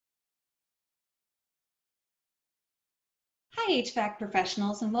Hi, HVAC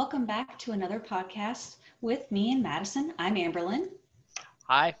professionals, and welcome back to another podcast with me and Madison. I'm Amberlyn.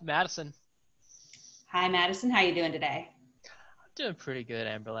 Hi, Madison. Hi, Madison. How you doing today? I'm doing pretty good,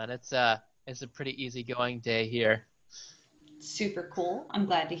 Amberlyn. It's a pretty easygoing day here. Super cool. I'm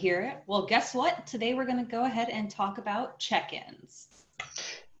glad to hear it. Well, guess what? Today we're going to go ahead and talk about check-ins.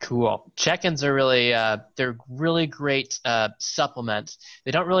 Cool. Check-ins are they're really great supplements.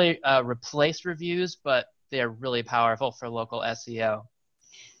 They don't really replace reviews, but they're really powerful for local SEO.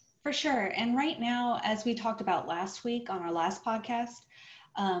 For sure. And right now, as we talked about last week on our last podcast,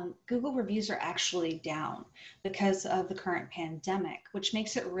 Google reviews are actually down because of the current pandemic, which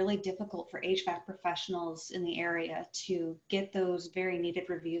makes it really difficult for HVAC professionals in the area to get those very needed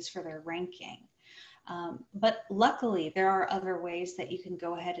reviews for their ranking. But luckily, there are other ways that you can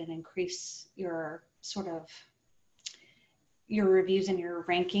go ahead and increase your your reviews and your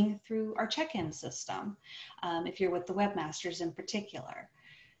ranking through our check-in system, if you're with the webmasters in particular.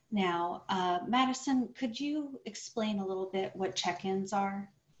 Now, Madison, could you explain a little bit what check-ins are?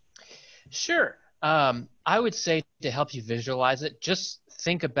 Sure. I would say to help you visualize it, just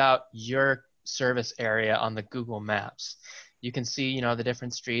think about your service area on the Google Maps. You can see, the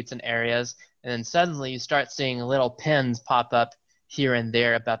different streets and areas, and then suddenly you start seeing little pins pop up here and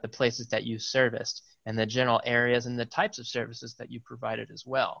there about the places that you serviced and the general areas and the types of services that you provided as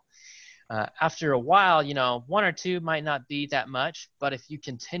well. After a while, one or two might not be that much, but if you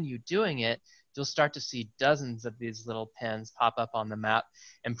continue doing it, you'll start to see dozens of these little pins pop up on the map,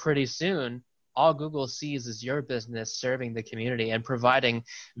 and pretty soon, all Google sees is your business serving the community and providing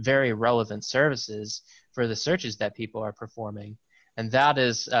very relevant services for the searches that people are performing. And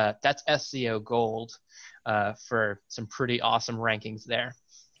that's SEO gold for some pretty awesome rankings there.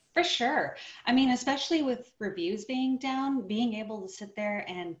 For sure. I mean, especially with reviews being down, being able to sit there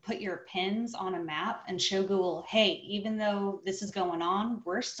and put your pins on a map and show Google, hey, even though this is going on,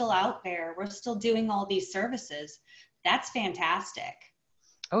 we're still out there. We're still doing all these services. That's fantastic.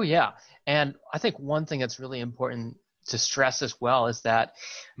 Oh, yeah. And I think one thing that's really important to stress as well is that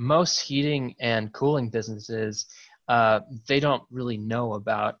most heating and cooling businesses, they don't really know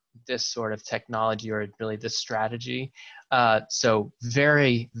about this sort of technology or really this strategy. So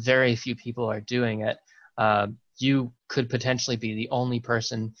very, very few people are doing it. You could potentially be the only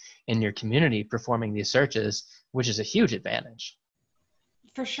person in your community performing these searches, which is a huge advantage.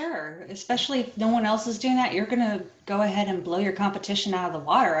 For sure. Especially if no one else is doing that, you're going to go ahead and blow your competition out of the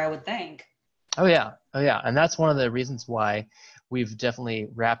water, I would think. Oh, yeah. Oh, yeah. And that's one of the reasons why we've definitely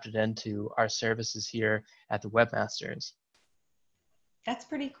wrapped it into our services here at the Webmasters. That's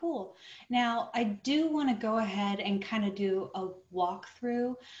pretty cool. Now, I do want to go ahead and kind of do a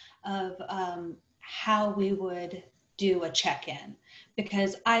walkthrough of how we would do a check-in,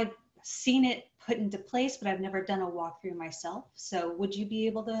 because I've seen it put into place, but I've never done a walkthrough myself. So would you be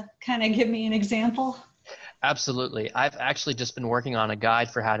able to kind of give me an example? Absolutely. I've actually just been working on a guide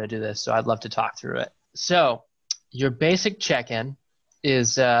for how to do this, so I'd love to talk through it. So your basic check-in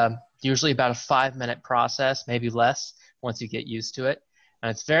is usually about a 5-minute process, maybe less once you get used to it. And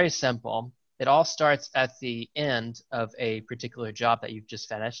it's very simple. It all starts at the end of a particular job that you've just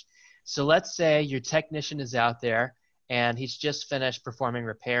finished. So let's say your technician is out there and he's just finished performing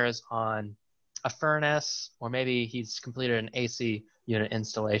repairs on a furnace, or maybe he's completed an AC unit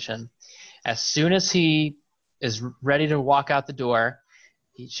installation. As soon as he is ready to walk out the door,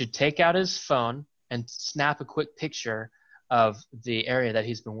 he should take out his phone and snap a quick picture of the area that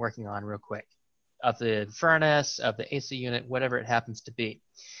he's been working on real quick, of the furnace, of the AC unit, whatever it happens to be.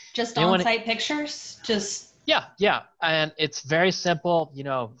 Just on-site pictures? Yeah. And it's very simple.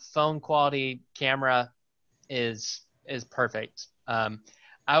 Phone quality camera is perfect.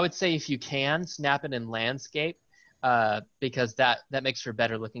 I would say if you can, snap it in landscape, because that makes for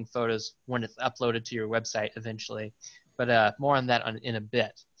better looking photos when it's uploaded to your website eventually. But more on that in a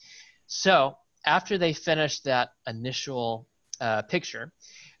bit. So after they finish that initial picture,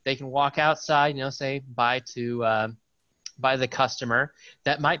 they can walk outside, say bye to the customer.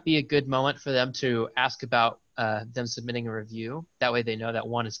 That might be a good moment for them to ask about them submitting a review. That way they know that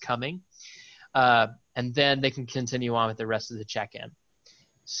one is coming. And then they can continue on with the rest of the check-in.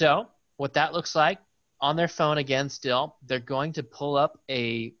 So what that looks like, on their phone again still, they're going to pull up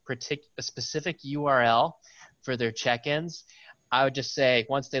a specific URL for their check-ins. I would just say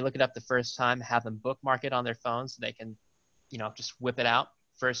once they look it up the first time, have them bookmark it on their phone so they can, just whip it out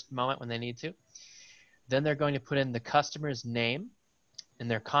first moment when they need to. Then they're going to put in the customer's name and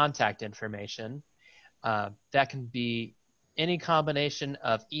their contact information. That can be any combination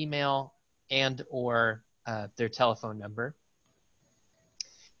of email and or their telephone number.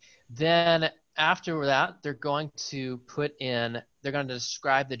 Then after that, they're going to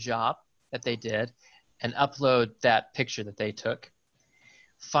describe the job that they did and upload that picture that they took.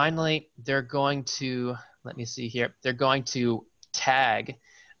 Finally, they're going to, let me see here, they're going to tag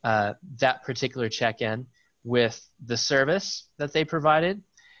that particular check-in with the service that they provided,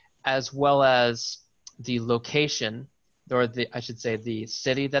 as well as the location, or I should say the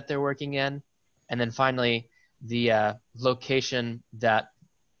city that they're working in, and then finally the location that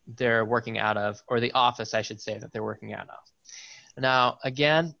they're working out of, or the office, I should say, that they're working out of. Now,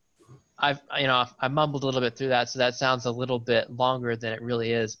 again, I mumbled a little bit through that, so that sounds a little bit longer than it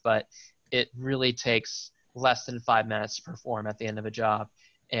really is, but it really takes less than 5 minutes to perform at the end of a job,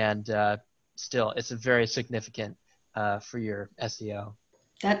 and still, it's a very significant for your SEO.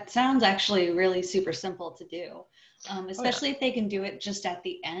 That sounds actually really super simple to do, especially Oh, yeah. if they can do it just at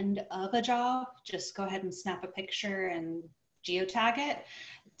the end of a job. Just go ahead and snap a picture and geotag it.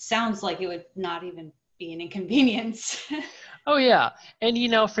 It sounds like it would not even be an inconvenience. Oh yeah, and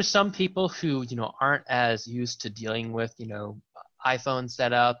for some people who aren't as used to dealing with iPhone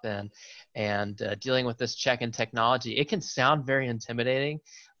setup and dealing with this check-in technology, it can sound very intimidating,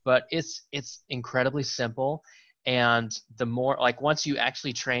 but it's incredibly simple. And the more, like, once you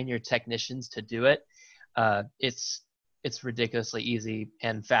actually train your technicians to do it, it's ridiculously easy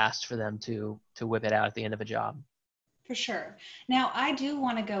and fast for them to whip it out at the end of a job. For sure. Now, I do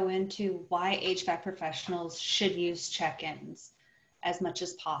want to go into why HVAC professionals should use check-ins as much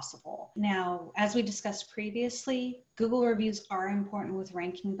as possible. Now, as we discussed previously, Google reviews are important with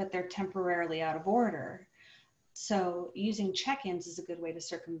ranking, but they're temporarily out of order. So using check-ins is a good way to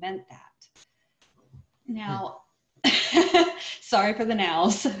circumvent that. Now, sorry for the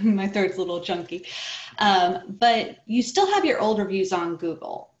nows. My throat's a little chunky. But you still have your old reviews on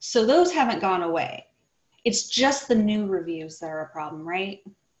Google. So those haven't gone away. It's just the new reviews that are a problem, right?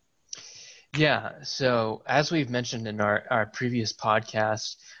 Yeah, so as we've mentioned in our previous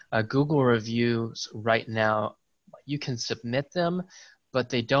podcast, Google reviews right now, you can submit them, but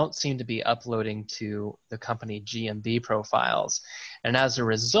they don't seem to be uploading to the company GMB profiles. And as a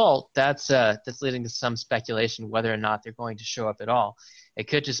result, that's leading to some speculation whether or not they're going to show up at all. It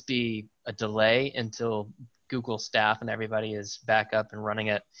could just be a delay until Google staff and everybody is back up and running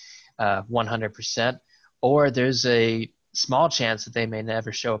at 100%, or there's a small chance that they may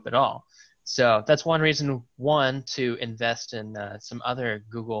never show up at all. So that's one reason, to invest in some other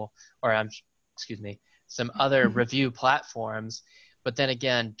some other review platforms. But then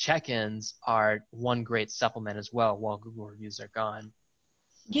again, check-ins are one great supplement as well while Google reviews are gone.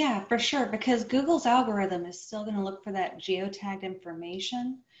 Yeah, for sure, because Google's algorithm is still going to look for that geotagged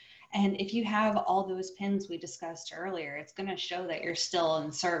information. And if you have all those pins we discussed earlier, it's going to show that you're still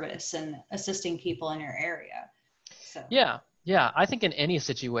in service and assisting people in your area. So Yeah. I think in any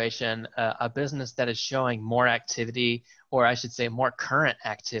situation, a business that is showing more activity, or I should say more current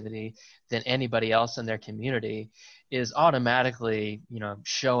activity than anybody else in their community, is automatically,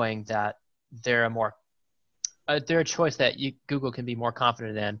 showing that they're they're a choice that Google can be more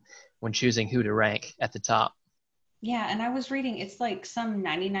confident in when choosing who to rank at the top. yeah, and I was reading it's like some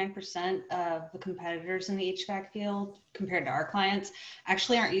 99% of the competitors in the HVAC field compared to our clients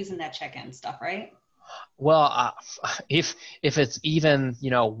actually aren't using that check-in stuff, right? Well, if it's even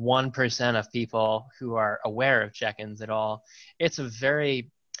 1% of people who are aware of check-ins at all, it's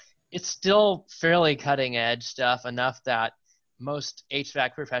it's still fairly cutting edge stuff, enough that most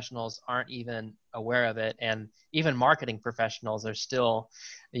HVAC professionals aren't even aware of it, and even marketing professionals are still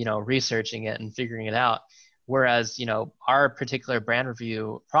researching it and figuring it out. Whereas our particular brand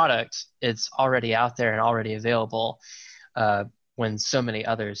review product, it's already out there and already available, when so many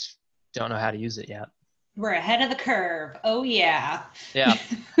others don't know how to use it yet. We're ahead of the curve. Oh, yeah. Yeah.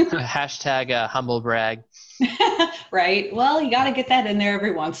 Hashtag humble brag. Right. Well, you got to get that in there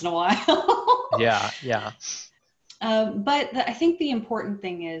every once in a while. Yeah. But I think the important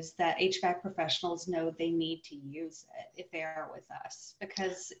thing is that HVAC professionals know they need to use it if they are with us,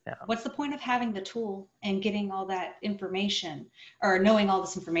 because what's the point of having the tool and getting all that information, or knowing all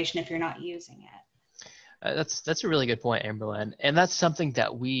this information, if you're not using it? That's a really good point, Amberlyn. And that's something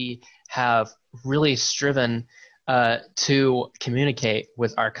that we have really striven to communicate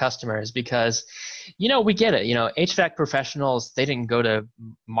with our customers, because we get it. HVAC professionals, they didn't go to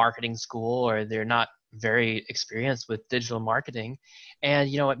marketing school, or they're not very experienced with digital marketing, and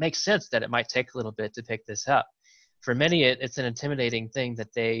it makes sense that it might take a little bit to pick this up. For many, it's an intimidating thing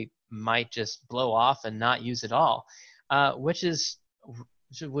that they might just blow off and not use at all, which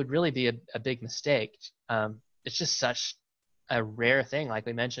would really be a big mistake. It's just such a rare thing, like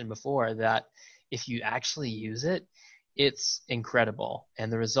we mentioned before, that if you actually use it, it's incredible, and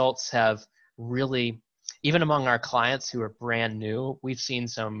the results have really, even among our clients who are brand new, we've seen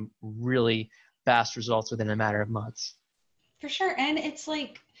some really fast results within a matter of months. For sure. And it's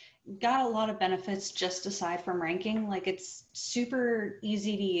like got a lot of benefits just aside from ranking. Like it's super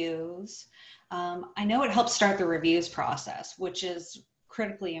easy to use. I know it helps start the reviews process, which is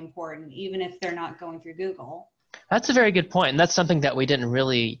critically important, even if they're not going through Google. That's a very good point, and that's something that we didn't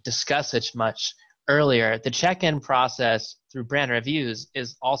really discuss as much earlier. The check-in process through brand reviews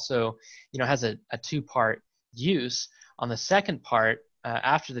is also, has a two-part use. On the second part,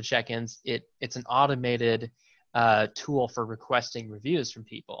 after the check-ins, it's an automated tool for requesting reviews from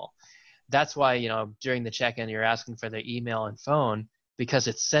people. That's why, during the check-in, you're asking for their email and phone, because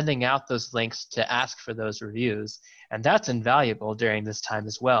it's sending out those links to ask for those reviews. And that's invaluable during this time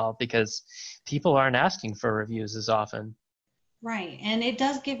as well, because people aren't asking for reviews as often. Right. And it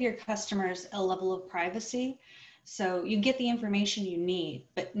does give your customers a level of privacy. So you get the information you need,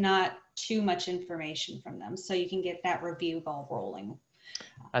 but not too much information from them. So you can get that review ball rolling.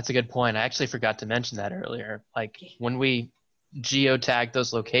 That's a good point. I actually forgot to mention that earlier. Like when we geotag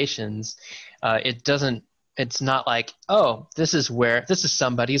those locations, it's not like, oh, this is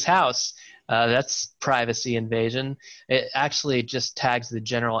somebody's house. That's privacy invasion. It actually just tags the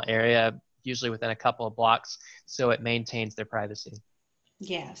general area, usually within a couple of blocks, so it maintains their privacy.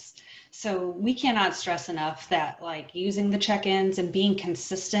 Yes. So we cannot stress enough that like using the check-ins and being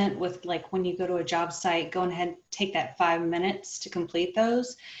consistent with like when you go to a job site, go ahead and take that 5 minutes to complete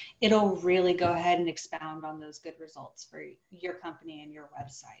those. It'll really go ahead and expound on those good results for your company and your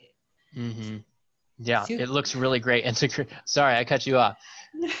website. Mm-hmm. Yeah, it looks really great. And sorry, I cut you off.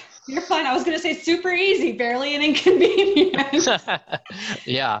 You're fine. I was going to say super easy, barely an inconvenience.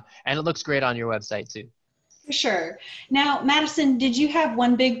 Yeah, and it looks great on your website too. For sure. Now, Madison, did you have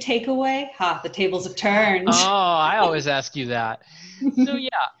one big takeaway? The tables have turned. Oh, I always ask you that. So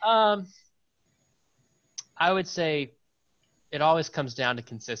yeah, I would say it always comes down to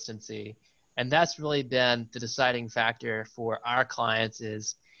consistency. And that's really been the deciding factor for our clients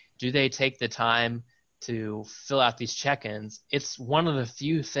is, do they take the time to fill out these check-ins? It's one of the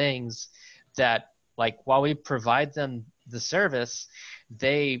few things that, like, while we provide them the service,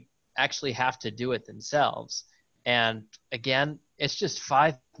 they actually have to do it themselves. And again, it's just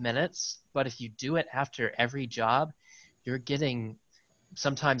 5 minutes, but if you do it after every job, you're getting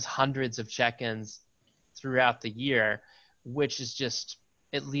sometimes hundreds of check-ins throughout the year, which is just,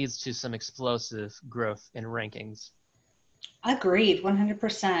 it leads to some explosive growth in rankings. Agreed,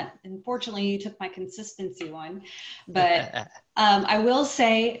 100%. Unfortunately, you took my consistency one, but I will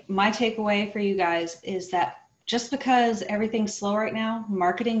say my takeaway for you guys is that just because everything's slow right now,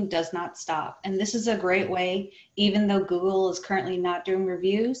 marketing does not stop. And this is a great way, even though Google is currently not doing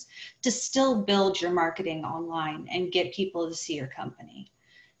reviews, to still build your marketing online and get people to see your company.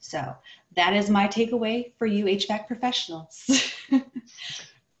 So that is my takeaway for you HVAC professionals.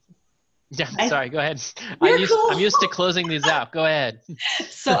 Yeah, sorry, go ahead. Cool. I'm used to closing these out. Go ahead.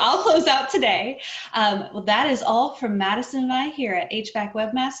 So I'll close out today. Well, that is all from Madison and I here at HVAC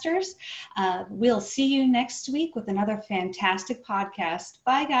Webmasters. We'll see you next week with another fantastic podcast.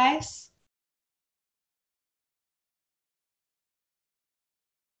 Bye, guys.